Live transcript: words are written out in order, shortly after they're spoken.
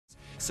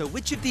So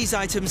which of these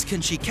items can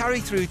she carry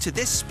through to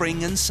this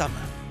spring and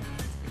summer?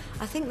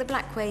 I think the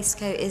black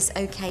waistcoat is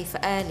okay for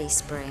early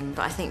spring,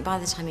 but I think by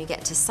the time you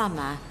get to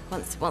summer,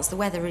 once the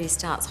weather really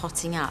starts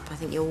hotting up, I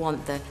think you'll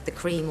want the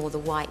cream or the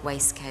white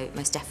waistcoat,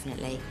 most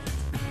definitely.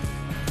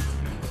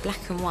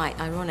 Black and white,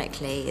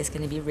 ironically, is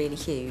going to be really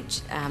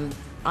huge,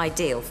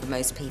 ideal for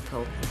most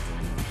people.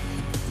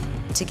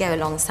 To go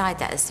alongside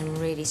that, there's some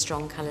really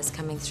strong colours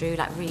coming through,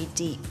 like really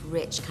deep,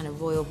 rich kind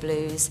of royal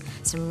blues,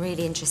 some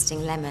really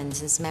interesting lemons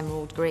and some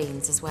emerald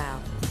greens as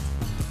well.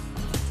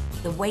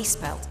 The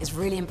waist belt is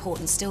really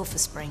important still for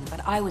spring, but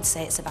I would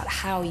say it's about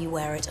how you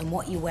wear it and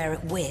what you wear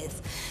it with.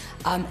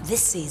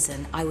 This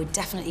season, I would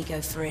definitely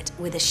go for it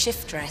with a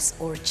shift dress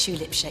or a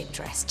tulip-shaped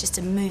dress, just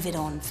to move it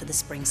on for the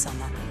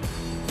spring-summer.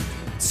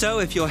 So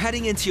if you're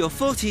heading into your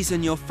 40s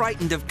and you're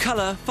frightened of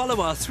colour, follow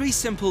our 3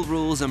 simple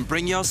rules and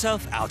bring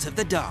yourself out of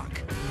the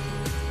dark.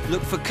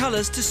 Look for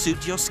colours to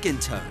suit your skin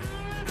tone.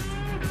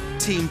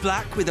 Team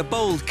black with a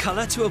bold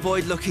colour to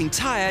avoid looking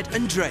tired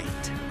and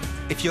drained.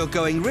 If you're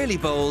going really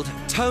bold,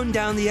 tone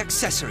down the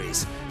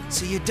accessories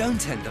so you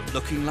don't end up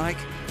looking like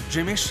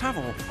Jimmy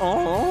Savile.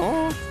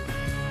 Oh.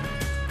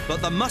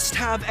 But the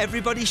must-have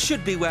everybody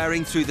should be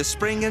wearing through the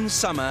spring and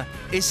summer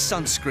is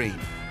sunscreen.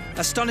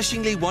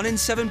 Astonishingly, 1 in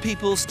 7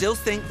 people still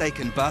think they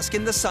can bask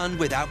in the sun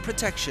without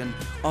protection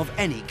of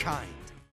any kind.